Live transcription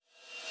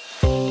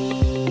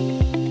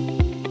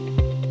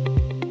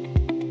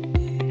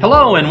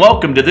Hello and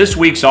welcome to this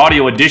week's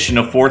audio edition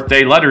of Fourth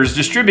Day Letters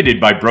distributed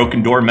by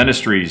Broken Door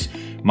Ministries.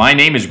 My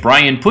name is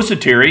Brian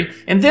Pusateri,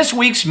 and this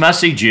week's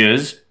message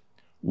is,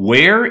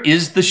 Where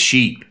is the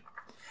sheep?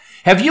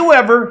 Have you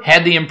ever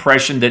had the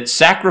impression that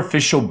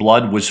sacrificial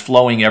blood was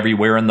flowing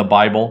everywhere in the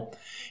Bible?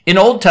 In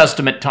Old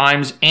Testament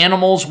times,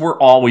 animals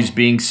were always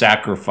being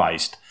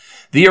sacrificed.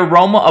 The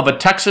aroma of a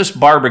Texas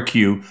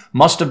barbecue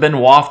must have been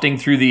wafting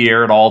through the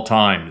air at all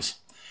times.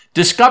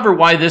 Discover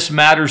why this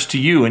matters to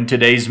you in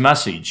today's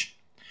message.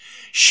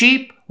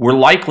 Sheep were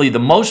likely the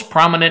most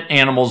prominent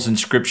animals in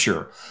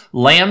Scripture.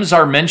 Lambs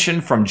are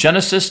mentioned from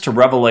Genesis to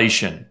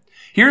Revelation.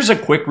 Here's a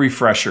quick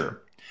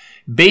refresher.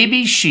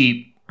 Baby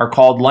sheep are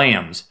called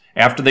lambs.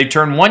 After they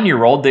turn 1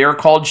 year old, they are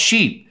called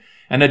sheep.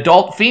 An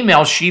adult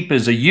female sheep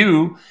is a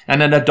ewe,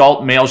 and an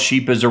adult male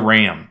sheep is a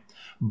ram.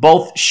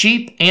 Both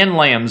sheep and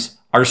lambs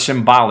are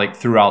symbolic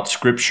throughout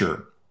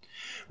Scripture.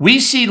 We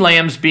see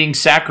lambs being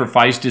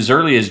sacrificed as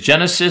early as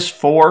Genesis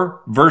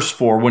 4, verse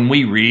 4, when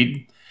we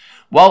read,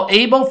 While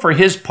Abel, for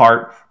his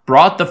part,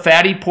 brought the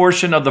fatty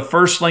portion of the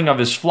firstling of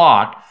his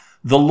flock,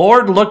 the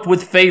Lord looked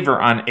with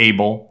favor on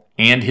Abel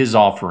and his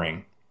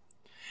offering.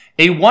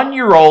 A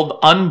 1-year-old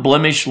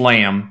unblemished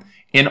lamb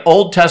in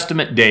Old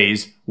Testament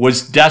days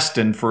was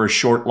destined for a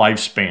short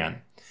lifespan.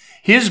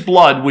 His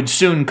blood would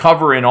soon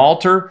cover an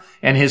altar,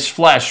 and his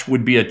flesh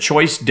would be a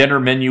choice dinner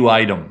menu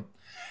item.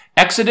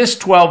 Exodus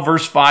 12,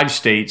 verse 5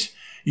 states,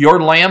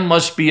 Your lamb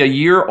must be a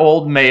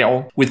year-old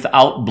male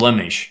without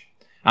blemish.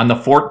 On the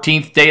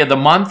 14th day of the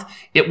month,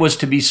 it was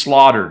to be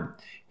slaughtered.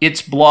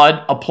 Its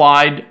blood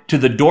applied to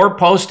the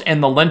doorpost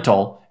and the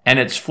lintel, and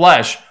its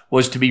flesh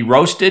was to be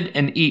roasted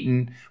and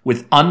eaten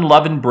with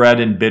unleavened bread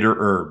and bitter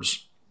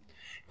herbs.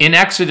 In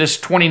Exodus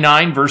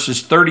 29,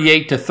 verses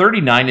 38 to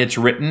 39, it's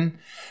written,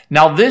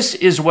 Now this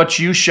is what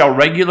you shall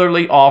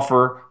regularly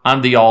offer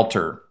on the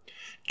altar.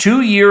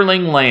 2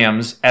 yearling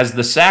lambs as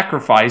the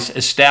sacrifice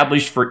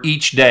established for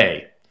each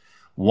day.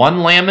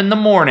 1 lamb in the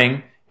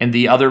morning, and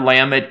the other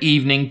lamb at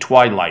evening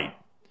twilight.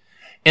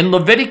 In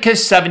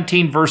Leviticus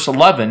 17, verse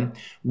 11,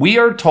 we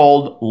are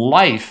told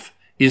life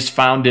is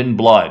found in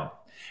blood.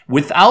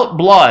 Without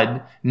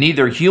blood,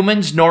 neither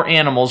humans nor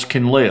animals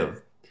can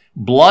live.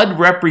 Blood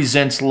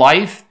represents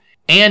life,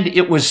 and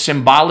it was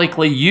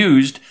symbolically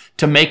used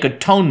to make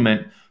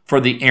atonement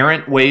for the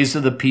errant ways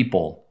of the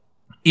people.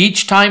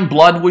 Each time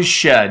blood was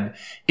shed,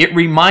 it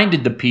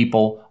reminded the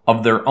people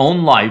of their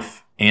own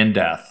life and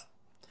death.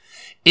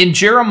 In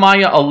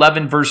Jeremiah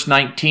 11, verse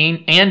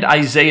 19, and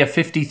Isaiah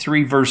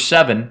 53, verse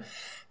 7,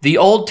 the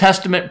Old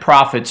Testament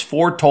prophets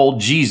foretold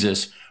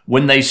Jesus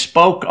when they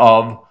spoke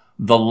of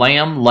the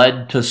Lamb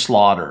led to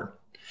slaughter.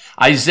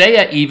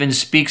 Isaiah even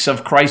speaks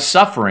of Christ's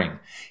suffering.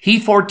 He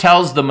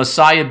foretells the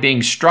Messiah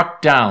being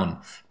struck down,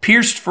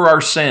 pierced for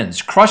our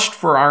sins, crushed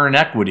for our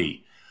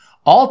iniquity.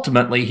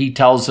 Ultimately, he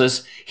tells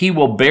us he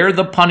will bear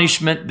the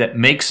punishment that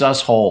makes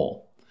us whole.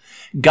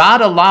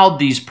 God allowed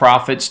these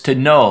prophets to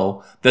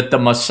know that the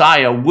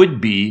Messiah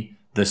would be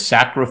the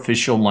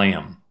sacrificial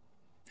lamb.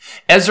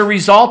 As a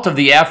result of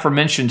the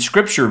aforementioned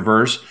scripture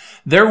verse,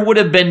 there would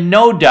have been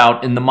no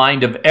doubt in the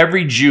mind of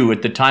every Jew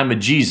at the time of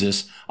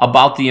Jesus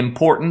about the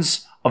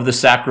importance of the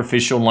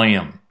sacrificial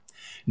lamb.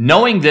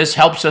 Knowing this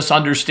helps us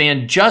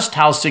understand just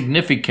how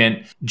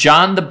significant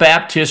John the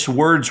Baptist's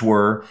words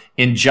were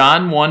in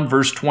John 1,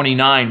 verse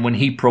 29, when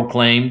he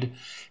proclaimed,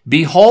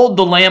 Behold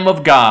the Lamb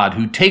of God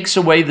who takes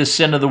away the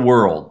sin of the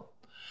world.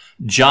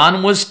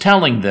 John was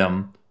telling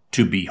them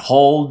to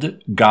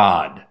behold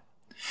God.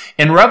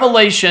 In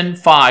Revelation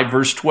 5,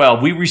 verse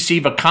 12, we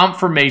receive a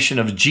confirmation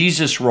of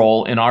Jesus'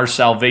 role in our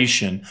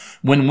salvation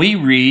when we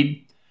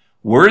read,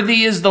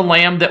 Worthy is the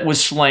Lamb that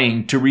was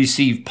slain to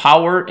receive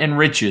power and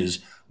riches,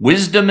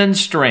 wisdom and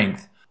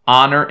strength,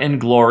 honor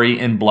and glory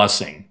and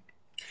blessing.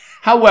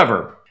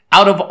 However,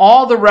 out of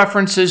all the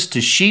references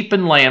to sheep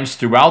and lambs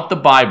throughout the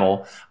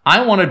Bible,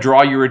 I want to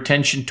draw your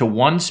attention to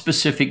one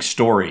specific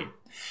story.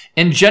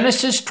 In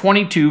Genesis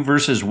 22,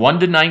 verses 1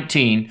 to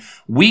 19,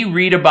 we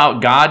read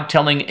about God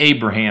telling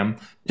Abraham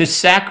to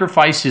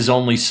sacrifice his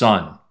only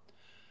son.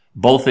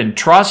 Both in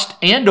trust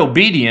and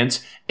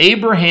obedience,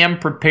 Abraham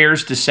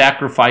prepares to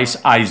sacrifice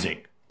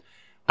Isaac.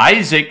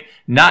 Isaac,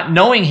 not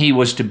knowing he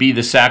was to be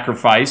the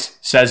sacrifice,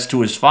 says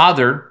to his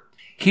father,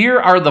 Here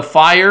are the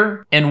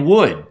fire and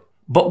wood,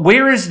 but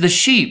where is the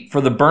sheep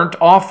for the burnt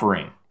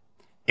offering?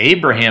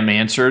 Abraham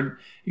answered,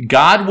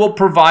 God will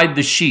provide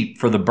the sheep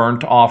for the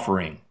burnt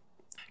offering.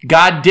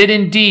 God did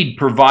indeed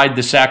provide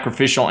the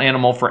sacrificial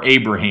animal for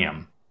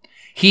Abraham.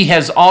 He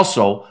has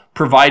also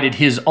provided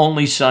his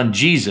only son,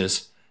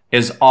 Jesus,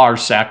 as our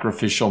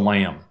sacrificial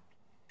lamb.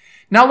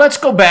 Now let's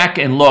go back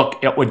and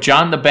look at what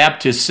John the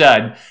Baptist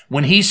said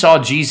when he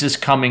saw Jesus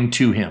coming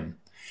to him.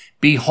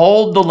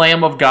 Behold the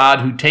Lamb of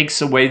God who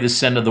takes away the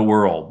sin of the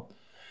world.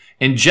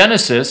 In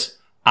Genesis,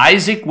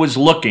 Isaac was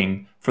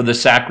looking for the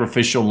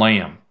sacrificial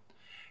lamb.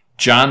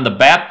 John the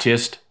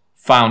Baptist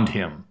found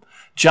him.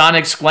 John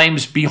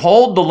exclaims,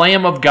 Behold the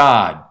Lamb of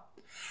God.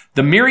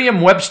 The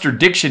Merriam-Webster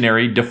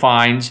Dictionary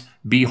defines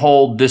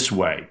behold this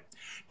way: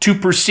 to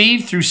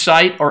perceive through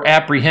sight or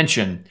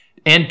apprehension,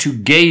 and to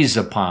gaze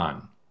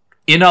upon.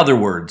 In other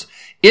words,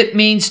 it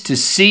means to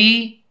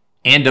see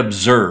and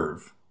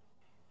observe.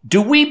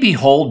 Do we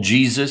behold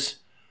Jesus?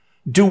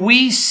 Do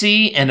we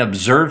see and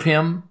observe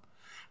him?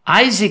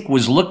 Isaac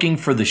was looking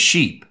for the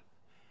sheep.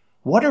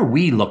 What are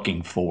we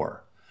looking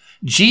for?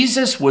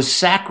 Jesus was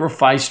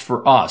sacrificed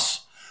for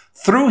us.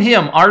 Through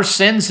him, our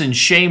sins and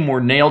shame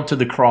were nailed to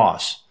the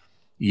cross.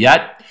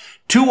 Yet,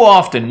 too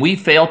often we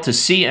fail to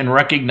see and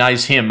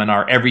recognize him in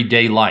our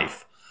everyday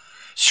life.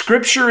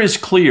 Scripture is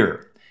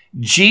clear.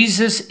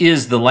 Jesus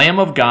is the Lamb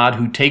of God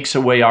who takes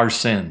away our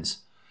sins.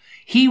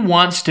 He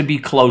wants to be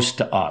close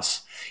to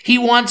us. He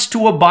wants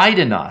to abide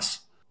in us.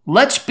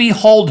 Let's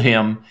behold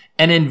him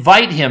and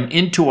invite him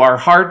into our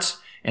hearts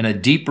in a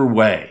deeper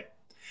way.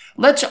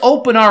 Let's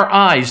open our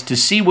eyes to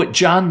see what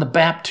John the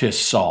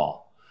Baptist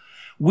saw.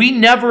 We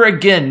never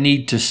again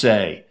need to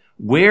say,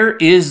 "Where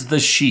is the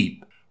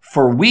sheep?"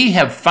 For we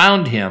have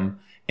found him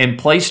and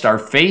placed our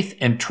faith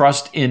and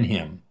trust in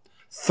him.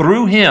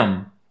 Through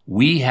him,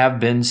 we have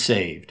been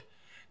saved.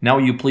 Now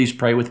will you please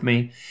pray with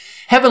me?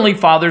 Heavenly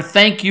Father,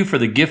 thank you for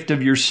the gift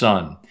of your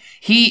Son.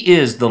 He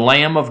is the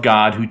Lamb of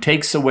God who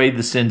takes away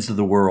the sins of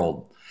the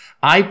world.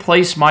 I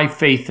place my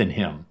faith in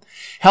him.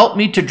 Help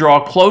me to draw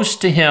close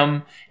to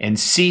him and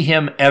see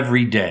him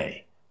every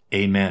day.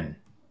 Amen.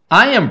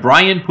 I am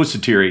Brian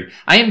Pusateri.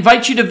 I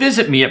invite you to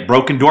visit me at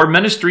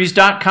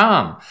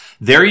BrokenDoorMinistries.com.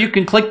 There you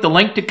can click the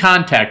link to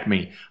contact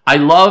me. I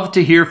love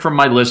to hear from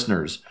my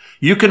listeners.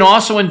 You can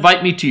also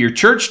invite me to your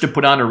church to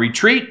put on a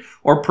retreat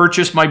or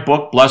purchase my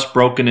book, Blessed,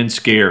 Broken, and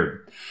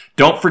Scared.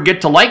 Don't forget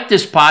to like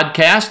this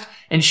podcast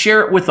and share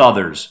it with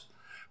others.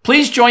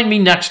 Please join me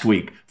next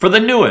week for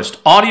the newest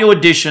audio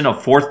edition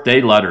of Fourth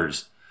Day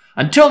Letters.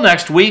 Until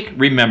next week,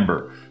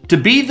 remember to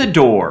be the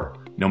door,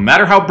 no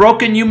matter how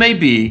broken you may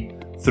be,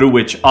 through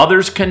which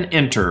others can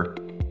enter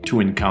to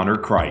encounter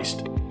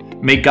Christ.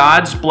 May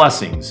God's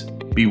blessings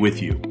be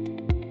with you.